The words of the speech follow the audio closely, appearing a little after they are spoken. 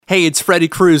Hey, it's Freddie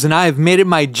Cruz, and I have made it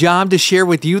my job to share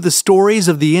with you the stories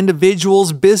of the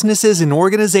individuals, businesses, and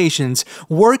organizations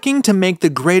working to make the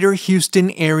greater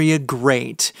Houston area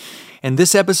great. In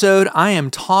this episode, I am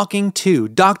talking to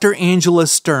Dr. Angela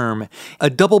Sturm,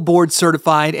 a double board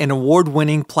certified and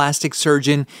award-winning plastic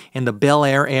surgeon in the Bel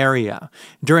Air area.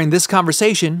 During this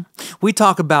conversation, we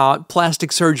talk about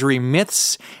plastic surgery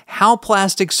myths, how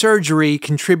plastic surgery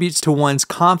contributes to one's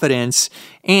confidence,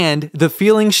 and the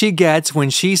feeling she gets when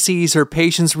she sees her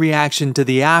patient's reaction to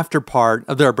the after part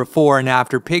of their before and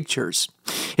after pictures.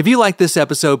 If you like this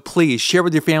episode, please share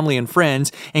with your family and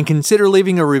friends and consider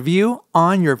leaving a review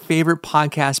on your favorite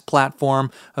podcast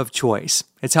platform of choice.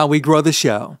 It's how we grow the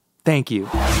show. Thank you.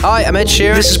 Hi, I'm Ed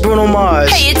Sheeran. This is Bruno Mars.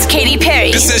 Hey, it's Katy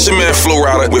Perry. This is your man Flo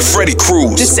Rida with Freddie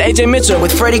Cruz. This is AJ Mitchell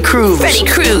with Freddie Cruz. Freddie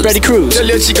Cruz. Freddie Cruz. Tell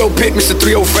your Chico pick Mr.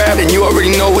 305 and you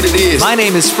already know what it is. My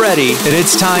name is Freddie, and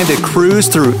it's time to cruise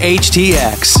through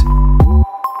HTX.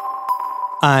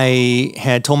 I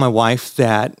had told my wife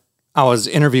that I was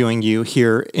interviewing you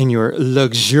here in your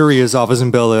luxurious office in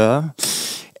Bel Air,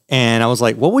 and I was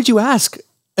like, what would you ask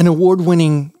an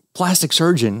award-winning plastic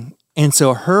surgeon? And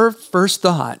so her first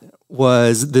thought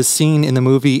was the scene in the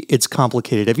movie It's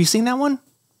Complicated. Have you seen that one?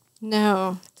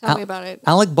 No. Tell me about it.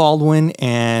 Alec Baldwin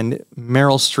and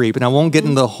Meryl Streep, and I won't get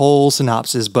into the whole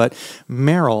synopsis, but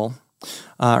Meryl,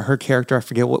 her character, I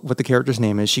forget what the character's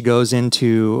name is, she goes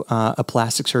into a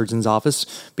plastic surgeon's office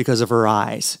because of her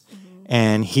eyes.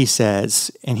 And he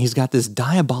says, and he's got this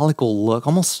diabolical look,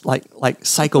 almost like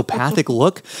psychopathic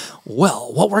look.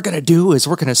 Well, what we're going to do is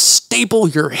we're going to staple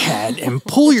your head and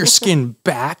pull your skin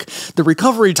back. The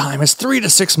recovery time is 3 to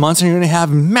 6 months, and you're going to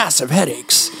have massive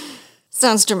headaches.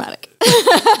 Sounds dramatic.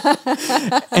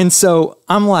 And so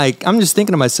I'm just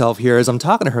thinking to myself here as I'm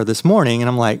talking to her this morning, and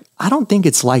I'm like, I don't think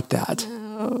it's like that.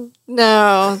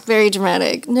 No, very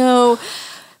dramatic. No.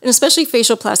 And especially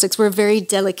facial plastics, we're very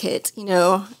delicate. You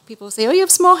know, people say, oh, you have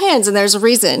small hands. And there's a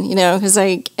reason, you know, because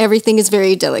like everything is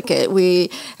very delicate.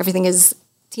 Everything is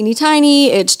teeny tiny.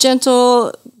 It's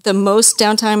gentle. The most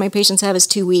downtime my patients have is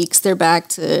 2 weeks. They're back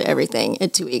to everything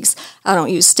in 2 weeks. I don't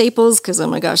use staples because, oh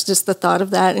my gosh, just the thought of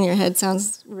that in your head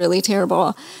sounds really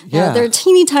terrible. Yeah. They're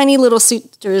teeny tiny little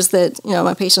sutures that, you know,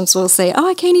 my patients will say, oh,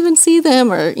 I can't even see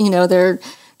them. Or, you know, they're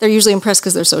usually impressed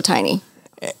because they're so tiny.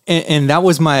 And that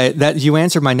was you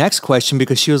answered my next question,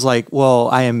 because she was like, well,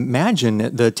 I imagine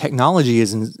the technology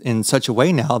is in such a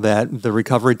way now that the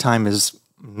recovery time is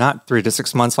not 3 to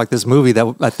 6 months like this movie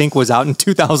that I think was out in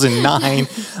 2009.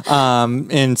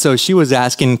 And so she was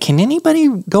asking, can anybody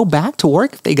go back to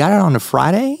work if they got it on a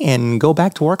Friday and go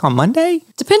back to work on Monday?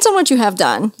 Depends on what you have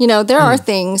done. You know, there are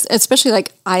things, especially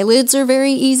like eyelids are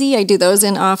very easy. I do those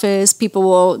in office.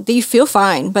 You feel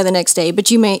fine by the next day, but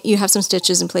you have some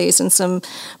stitches in place and some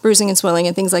bruising and swelling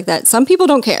and things like that. Some people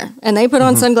don't care, and they put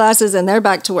on sunglasses and they're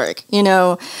back to work, you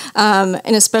know.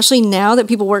 And especially now that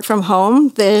people work from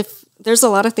home, there's a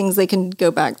lot of things they can go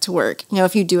back to work. You know,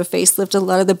 if you do a facelift, a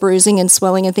lot of the bruising and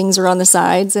swelling and things are on the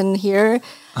sides, and here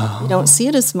you don't see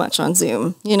it as much on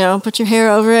Zoom. You know, put your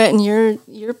hair over it and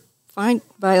you're fine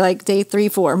by like day 3,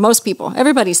 4. Most people,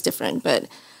 everybody's different, but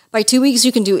by 2 weeks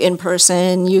you can do in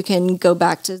person, you can go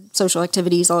back to social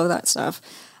activities, all of that stuff.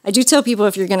 I do tell people,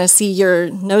 if you're going to see your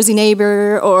nosy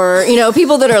neighbor or, you know,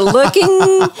 people that are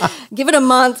looking, give it a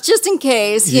month just in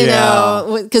case, you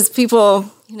know, because people,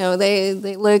 you know, they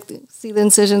look, see the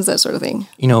incisions, that sort of thing.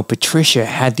 You know, Patricia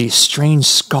had these strange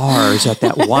scars at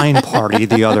that wine party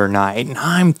the other night, and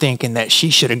I'm thinking that she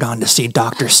should have gone to see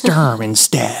Dr. Sturm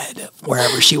instead,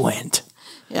 wherever she went.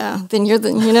 Yeah, then you're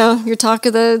talk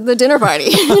of the dinner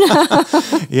party. You know?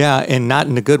 Yeah, and not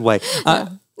in a good way.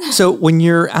 So when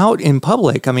you're out in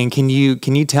public, I mean, can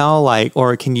you tell, like,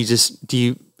 or can you just,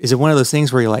 is it one of those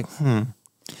things where you're like,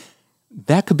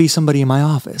 that could be somebody in my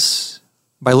office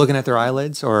by looking at their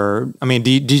eyelids? Or, I mean, do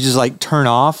you just like turn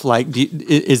off? Like,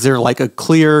 is there like a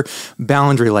clear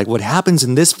boundary? Like, what happens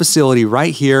in this facility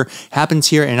right here happens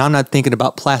here, and I'm not thinking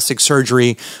about plastic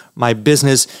surgery, my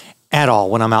business at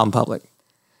all when I'm out in public?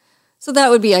 So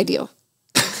that would be ideal.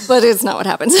 But it's not what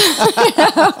happens.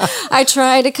 I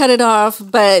try to cut it off,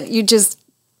 but you just,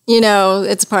 you know,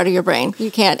 it's part of your brain.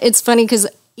 You can't. It's funny because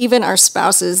even our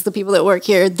spouses, the people that work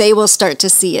here, they will start to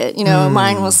see it. You know,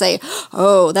 mine will say,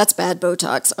 oh, that's bad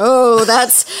Botox. Oh,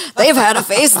 they've had a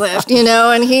facelift, you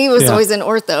know, and he was always in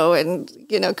ortho and,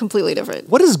 you know, completely different.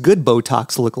 What does good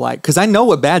Botox look like? Because I know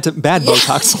what bad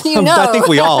Botox you know. I think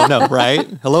we all know, right?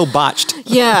 Hello, botched.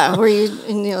 Yeah, where you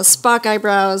know, Spock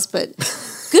eyebrows, but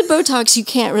good Botox, you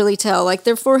can't really tell. Like,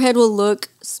 their forehead will look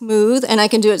smooth, and I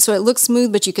can do it so it looks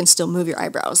smooth, but you can still move your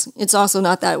eyebrows. It's also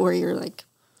not that where you're like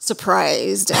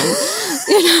surprised, and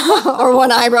or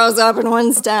one eyebrow's up and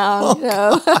one's down.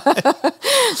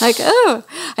 Like, oh,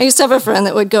 I used to have a friend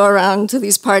that would go around to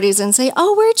these parties and say,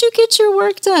 "Oh, where'd you get your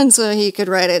work done?" So he could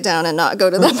write it down and not go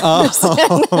to that person.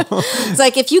 It's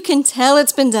like, if you can tell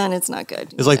it's been done, it's not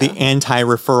good. It's like the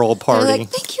anti-referral party. They're like,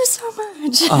 thank you so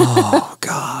much. Oh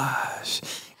gosh.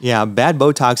 Yeah, bad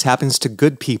Botox happens to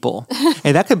good people.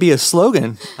 Hey, that could be a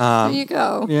slogan. There you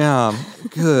go. Yeah,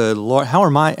 good Lord. How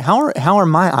are my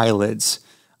eyelids?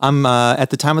 I'm at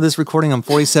the time of this recording, I'm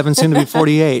 47, soon to be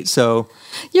 48. So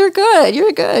you're good.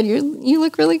 You're good. You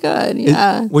look really good.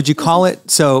 Yeah. Would you call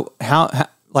it so? How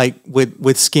like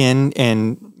with skin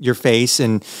and your face,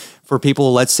 and for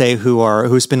people, let's say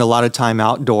who spend a lot of time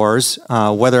outdoors,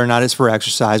 whether or not it's for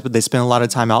exercise, but they spend a lot of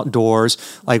time outdoors.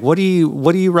 Like, what do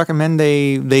you recommend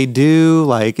they do?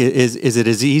 Like, is it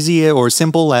as easy or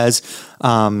simple as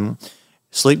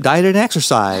sleep, diet, and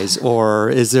exercise, or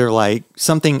is there like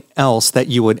something else that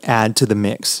you would add to the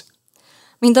mix?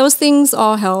 I mean, those things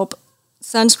all help.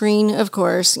 Sunscreen, of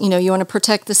course, you want to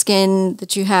protect the skin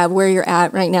that you have where you're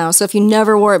at right now. So if you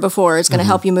never wore it before, it's going to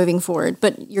help you moving forward,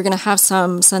 but you're going to have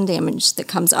some sun damage that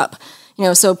comes up,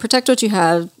 so protect what you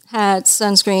have, hats,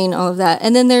 sunscreen, all of that.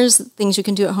 And then there's things you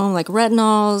can do at home, like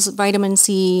retinols, vitamin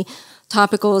C,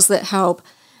 topicals that help.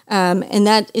 And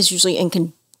that is usually in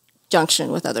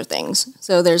conjunction with other things.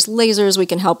 So there's lasers, we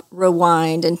can help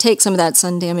rewind and take some of that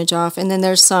sun damage off. And then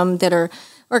there's some that are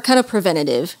kind of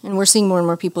preventative, and we're seeing more and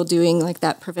more people doing like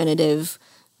that preventative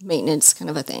maintenance kind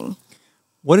of a thing.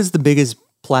 What is the biggest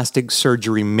plastic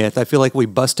surgery myth? I feel like we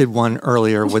busted one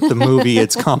earlier with the movie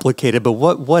It's Complicated, but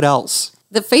what else?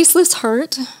 The faceless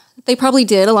heart. They probably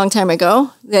did a long time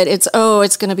ago, that it's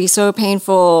going to be so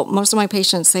painful. Most of my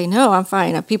patients say, no, I'm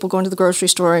fine. I have people going to the grocery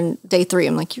store on day 3.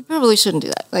 I'm like, you probably shouldn't do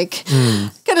that. Like,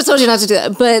 kind of told you not to do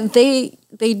that. But they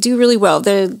do really well.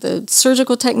 The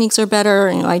surgical techniques are better.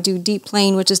 I do deep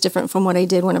plane, which is different from what I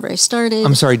did whenever I started.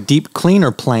 I'm sorry, deep clean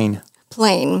or plain?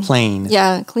 Plain. Plain.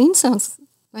 Yeah, clean sounds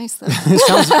nice though.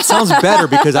 It sounds better,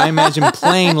 because I imagine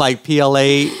plain like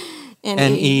PLANE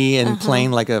and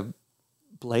plain like a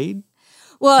blade.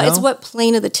 Well, it's what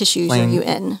plane of the tissues are you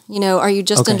in? Are you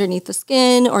just underneath the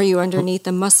skin, or are you underneath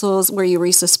the muscles where you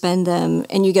resuspend them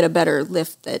and you get a better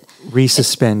lift that...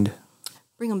 Resuspend.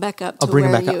 Bring them back up to where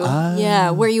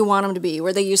you want them to be,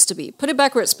 where they used to be. Put it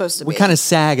back where it's supposed to be. We kind of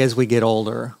sag as we get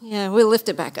older. Yeah, we lift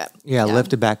it back up. Yeah,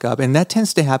 lift it back up. And that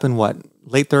tends to happen,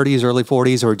 late 30s, early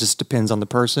 40s, or it just depends on the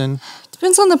person?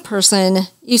 Depends on the person.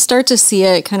 You start to see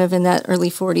it kind of in that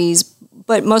early 40s,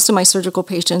 but most of my surgical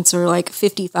patients are like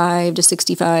 55 to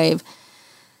 65.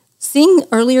 Seeing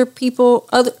earlier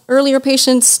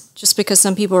patients, just because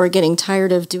some people are getting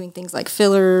tired of doing things like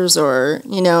fillers, or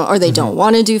they don't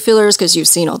want to do fillers because you've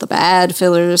seen all the bad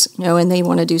fillers, and they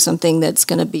want to do something that's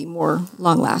going to be more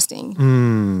long lasting.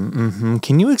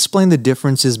 Can you explain the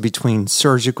differences between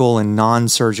surgical and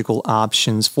non-surgical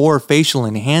options for facial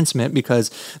enhancement? Because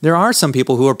there are some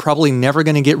people who are probably never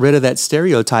going to get rid of that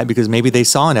stereotype, because maybe they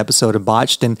saw an episode of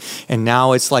Botched, and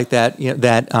now it's like that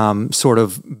sort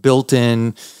of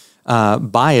built-in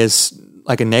bias,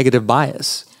 like a negative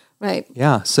bias. Right.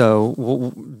 Yeah.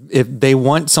 So if they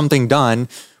want something done,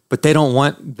 but they don't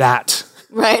want that.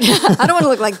 Right. I don't want to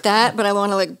look like that, but I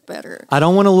want to look better. I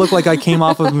don't want to look like I came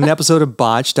off of an episode of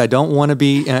Botched. I don't want to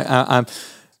be,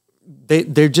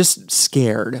 they're just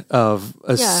scared of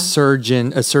a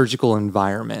surgical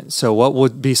environment. So what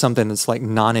would be something that's like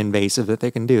non-invasive that they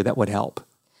can do that would help?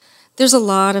 There's a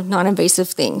lot of non-invasive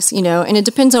things, and it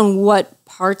depends on what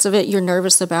parts of it you're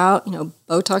nervous about.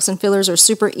 Botox and fillers are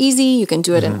super easy. You can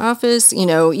do it in office.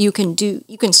 You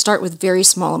can start with very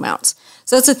small amounts.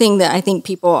 So that's the thing that I think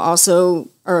people also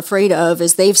are afraid of,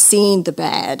 is they've seen the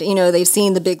bad. They've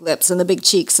seen the big lips and the big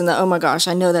cheeks and the, oh my gosh,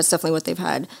 I know that's definitely what they've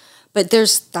had. But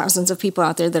there's thousands of people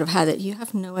out there that have had it. You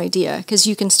have no idea, because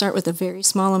you can start with a very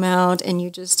small amount and you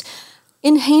just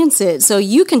enhance it so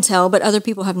you can tell, but other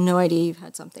people have no idea you've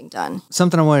had something done.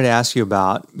 Something I wanted to ask you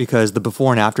about, because the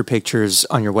before and after pictures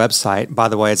on your website, by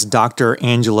the way, it's Dr.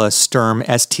 Angela Sturm,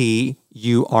 STURM.com.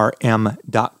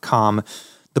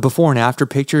 The before and after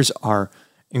pictures are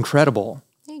incredible.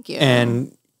 Thank you.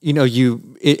 And,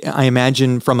 I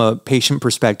imagine from a patient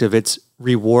perspective, it's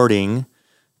rewarding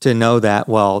to know that,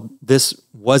 well, this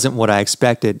wasn't what I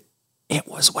expected. It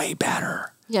was way better.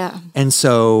 Yeah. And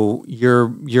so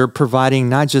you're providing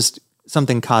not just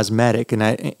something cosmetic, and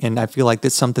I feel like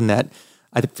that's something that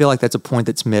that's a point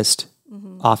that's missed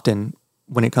often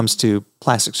when it comes to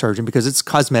plastic surgery, because it's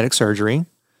cosmetic surgery,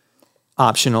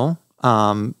 optional.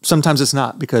 Sometimes it's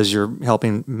not, because you're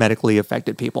helping medically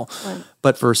affected people. Right.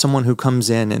 But for someone who comes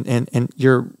in and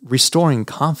you're restoring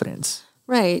confidence.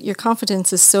 Right. Your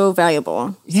confidence is so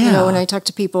valuable. Yeah. You know, when I talk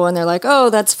to people and they're like, oh,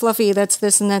 that's fluffy, that's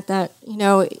this and that, you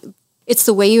know, it's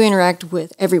the way you interact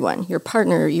with everyone, your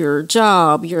partner, your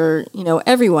job,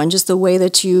 everyone, just the way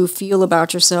that you feel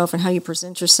about yourself and how you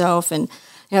present yourself. And,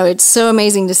 you know, it's so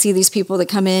amazing to see these people that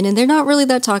come in and they're not really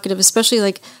that talkative, especially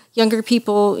like younger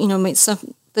people, you know, stuff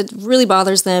that really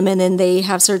bothers them. And then they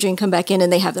have surgery and come back in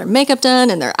and they have their makeup done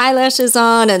and their eyelashes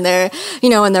on and they're, you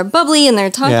know, and they're bubbly and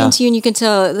they're talking to you. And you can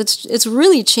tell it's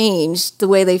really changed the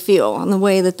way they feel and the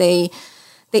way that they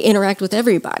interact with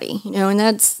everybody, you know, and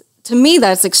that's, to me,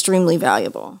 that's extremely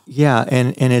valuable. Yeah.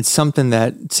 And it's something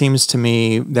that seems to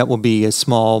me that will be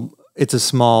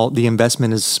the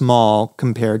investment is small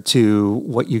compared to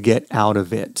what you get out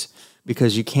of it.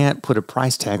 Because you can't put a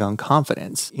price tag on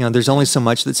confidence. You know, there's only so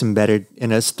much that's embedded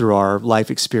in us through our life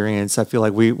experience. I feel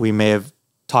like we may have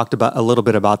talked about a little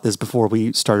bit about this before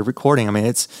we started recording. I mean,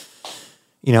 it's,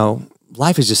 you know,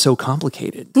 life is just so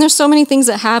complicated. And there's so many things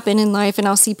that happen in life, and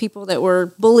I'll see people that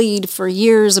were bullied for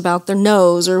years about their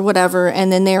nose or whatever,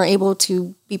 and then they're able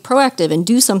to be proactive and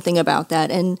do something about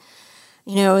that. And,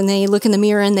 you know, and they look in the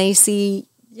mirror and they see,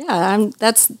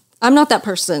 I'm not that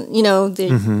person, you know,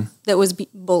 that was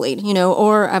bullied, you know,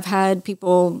 or I've had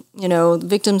people, you know,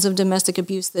 victims of domestic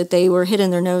abuse that they were hit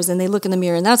in their nose and they look in the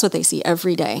mirror and that's what they see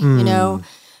every day, you know.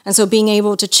 And so being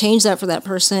able to change that for that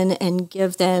person and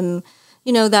give them,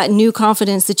 you know, that new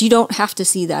confidence that you don't have to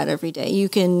see that every day. You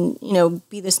can, you know,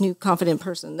 be this new confident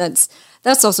person. That's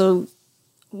also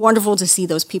wonderful to see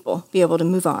those people be able to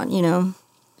move on, you know.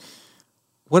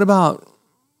 What about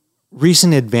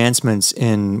recent advancements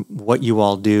in what you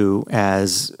all do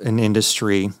as an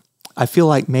industry? I feel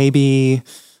like maybe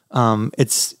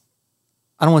it's,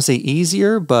 I don't want to say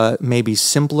easier, but maybe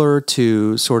simpler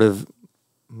to sort of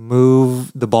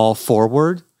move the ball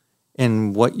forward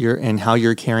in how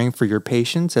you're caring for your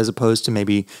patients, as opposed to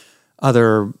maybe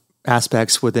other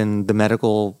aspects within the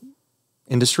medical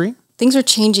industry. Things are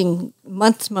changing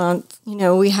month to month. You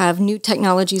know, we have new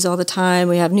technologies all the time.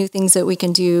 We have new things that we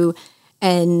can do.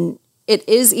 And it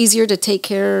is easier to take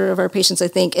care of our patients, I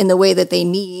think, in the way that they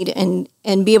need and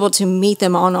be able to meet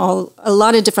them on a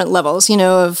lot of different levels, you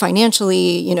know,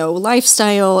 financially, you know,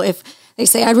 lifestyle. If they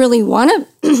say, I really want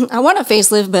I want a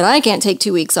facelift, but I can't take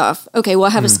 2 weeks off. Okay, well,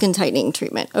 have a skin tightening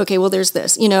treatment. Okay, well, there's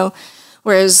this, you know,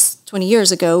 whereas 20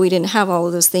 years ago, we didn't have all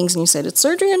of those things and you said it's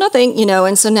surgery or nothing, you know,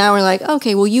 and so now we're like,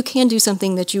 okay, well, you can do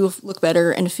something that you look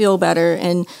better and feel better,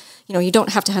 and you know, you don't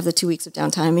have to have the 2 weeks of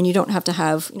downtime and you don't have to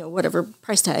have, you know, whatever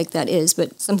price tag that is,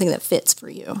 but something that fits for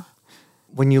you.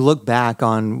 When you look back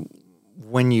on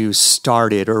when you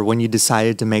started or when you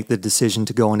decided to make the decision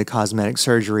to go into cosmetic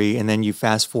surgery, and then you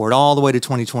fast forward all the way to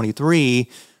 2023,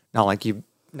 not like you've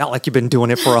been doing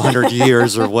it for 100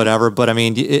 years or whatever, but I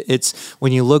mean, it's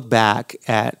when you look back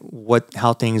at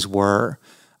how things were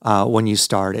when you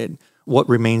started, what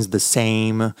remains the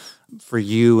same for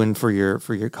you and for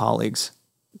your colleagues?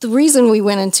 The reason we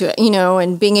went into it, you know,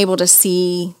 and being able to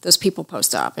see those people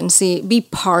post-op and be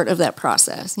part of that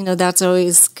process, you know, that's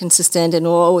always consistent and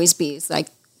will always be. It's like,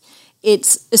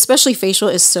 especially facial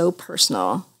is so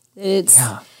personal.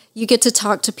 You get to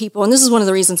talk to people, and this is one of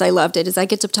the reasons I loved it, is I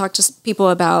get to talk to people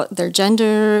about their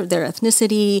gender, their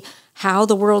ethnicity, how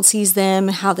the world sees them,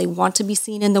 how they want to be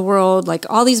seen in the world, like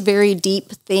all these very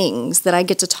deep things that I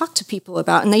get to talk to people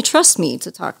about, and they trust me to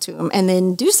talk to them and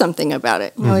then do something about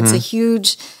it. You know, it's a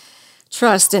huge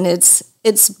trust, and it's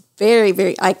very,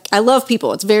 very, I love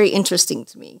people. It's very interesting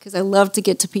to me because I love to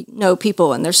get to know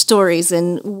people and their stories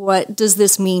and what does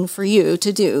this mean for you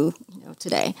to do, you know,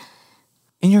 today.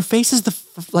 And your face is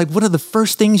one of the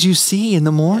first things you see in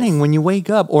the morning when you wake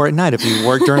up, or at night if you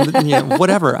work during the,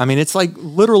 whatever. I mean, it's like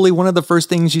literally one of the first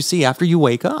things you see after you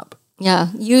wake up. Yeah,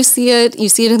 you see it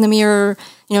in the mirror.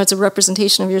 You know, it's a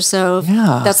representation of yourself.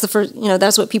 Yeah. That's the first, you know,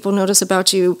 that's what people notice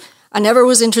about you. I never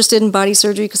was interested in body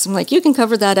surgery because I'm like, you can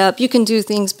cover that up, you can do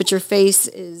things, but your face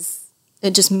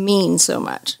it just means so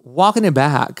much. Walking it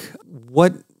back,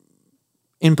 what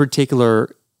in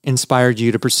particular inspired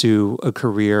you to pursue a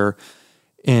career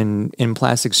in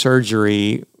plastic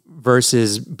surgery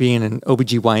versus being an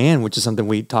OBGYN, which is something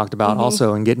we talked about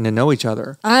also, and getting to know each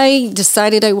other? I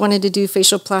decided I wanted to do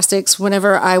facial plastics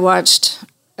whenever I watched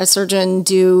a surgeon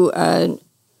do a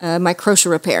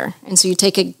microtia repair. And so you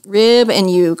take a rib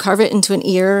and you carve it into an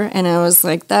ear. And I was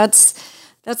like, that's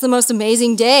the most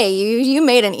amazing day. You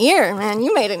made an ear, man.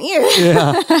 You made an ear.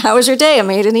 Yeah. How was your day? I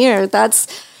made an ear. That's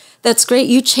great.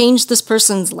 You changed this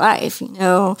person's life, you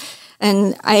know.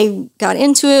 And I got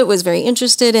into it, was very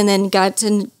interested, and then got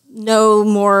to know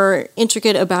more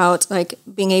intricate about like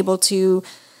being able to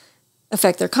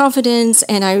affect their confidence.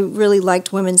 And I really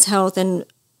liked women's health. And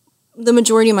the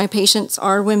majority of my patients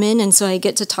are women, and so I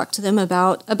get to talk to them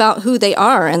about who they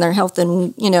are and their health,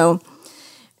 and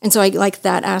and so I like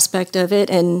that aspect of it.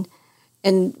 And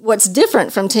what's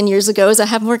different from 10 years ago is I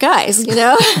have more guys,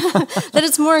 that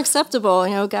it's more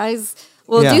acceptable. Guys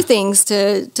will do things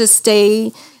to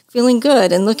stay feeling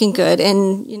good and looking good,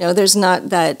 and there's not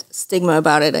that stigma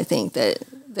about it. I think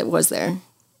that was there,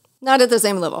 not at the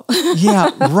same level.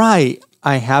 Yeah, right.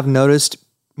 I have noticed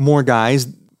more guys.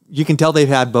 You can tell they've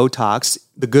had Botox,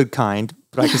 the good kind,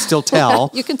 but I can still tell.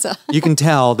 You can tell. You can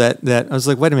tell that I was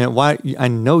like, wait a minute, why? I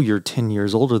know you're 10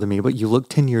 years older than me, but you look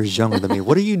 10 years younger than me.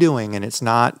 What are you doing? And it's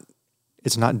not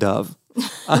Dove.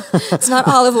 It's not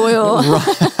olive oil.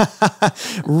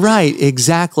 Right,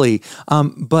 exactly.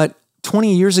 But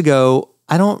 20 years ago,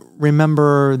 I don't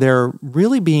remember there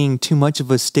really being too much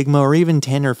of a stigma, or even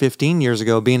 10 or 15 years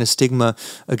ago being a stigma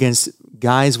against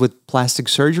guys with plastic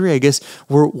surgery. I guess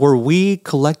were we,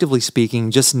 collectively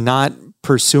speaking, just not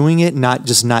pursuing it,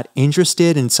 not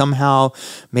interested, and somehow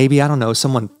maybe, I don't know,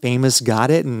 someone famous got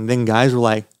it, and then guys were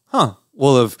like,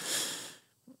 well, if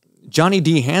Johnny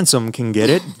D. Handsome can get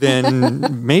it,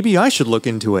 then maybe I should look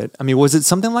into it. I mean, was it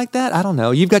something like that? I don't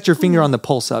know. You've got your finger on the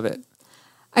pulse of it.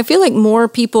 I feel like more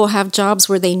people have jobs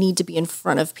where they need to be in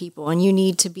front of people, and you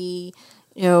need to be,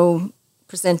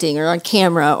 presenting or on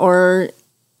camera, or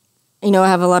I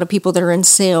have a lot of people that are in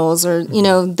sales, or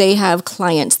they have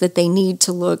clients that they need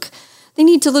to look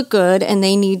good, and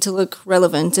they need to look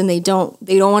relevant, and they don't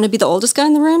want to be the oldest guy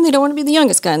in the room, they don't want to be the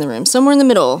youngest guy in the room. Somewhere in the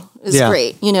middle is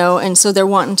great, and so they're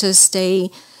wanting to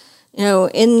stay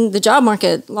in the job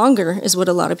market longer, is what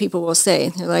a lot of people will say.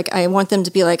 They're like, I want them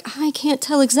to be like, I can't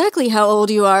tell exactly how old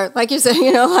you are. Like you said,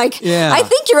 I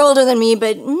think you're older than me,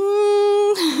 but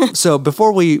So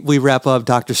before we wrap up,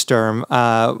 Dr. Sturm,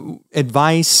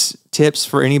 advice, tips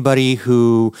for anybody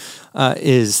who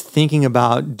is thinking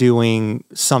about doing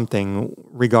something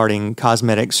regarding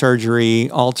cosmetic surgery,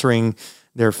 altering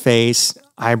their face,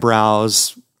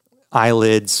 eyebrows,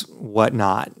 eyelids,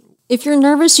 whatnot. If you're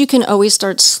nervous, you can always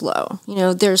start slow.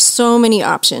 There's so many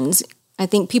options. I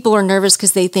think people are nervous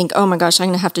because they think, oh my gosh, I'm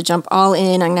going to have to jump all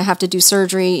in. I'm going to have to do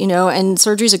surgery, and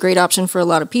surgery is a great option for a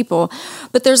lot of people.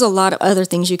 But there's a lot of other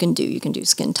things you can do. You can do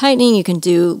skin tightening. You can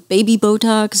do baby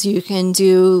Botox. You can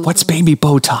do... What's baby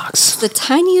Botox? The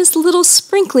tiniest little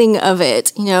sprinkling of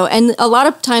it, and a lot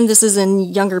of time this is in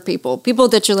younger people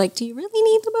that you're like, do you really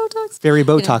need the Botox? Fairy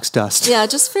Botox dust. Yeah,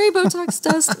 just fairy Botox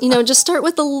dust. Just start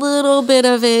with a little bit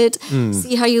of it,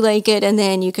 see how you like it, and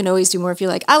then you can always do more if you're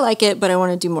like, I like it, but I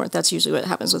want to do more. That's usually what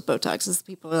happens with Botox, is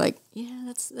people are like,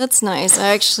 yeah, that's nice. I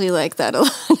actually like that a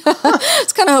lot. I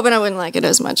was kind of hoping I wouldn't like it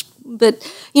as much. But,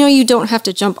 you don't have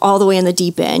to jump all the way in the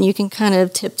deep end. You can kind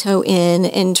of tiptoe in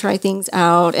and try things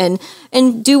out and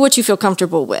do what you feel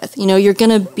comfortable with. You're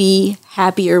going to be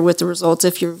happier with the results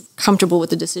if you're comfortable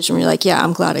with the decision where you're like, yeah,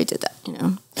 I'm glad I did that,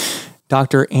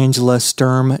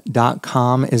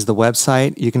 DrAngelaSturm.com is the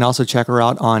website. You can also check her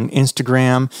out on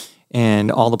Instagram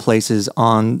and all the places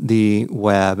on the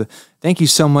web. Thank you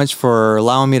so much for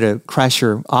allowing me to crash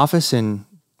your office and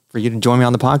for you to join me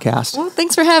on the podcast. Well,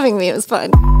 thanks for having me. It was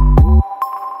fun.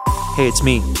 Hey, it's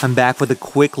me. I'm back with a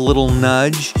quick little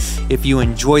nudge. If you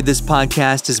enjoyed this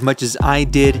podcast as much as I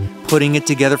did putting it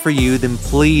together for you, then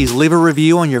please leave a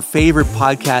review on your favorite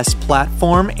podcast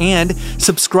platform and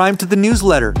subscribe to the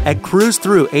newsletter at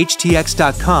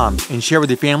cruisethroughhtx.com and share with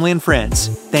your family and friends.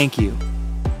 Thank you.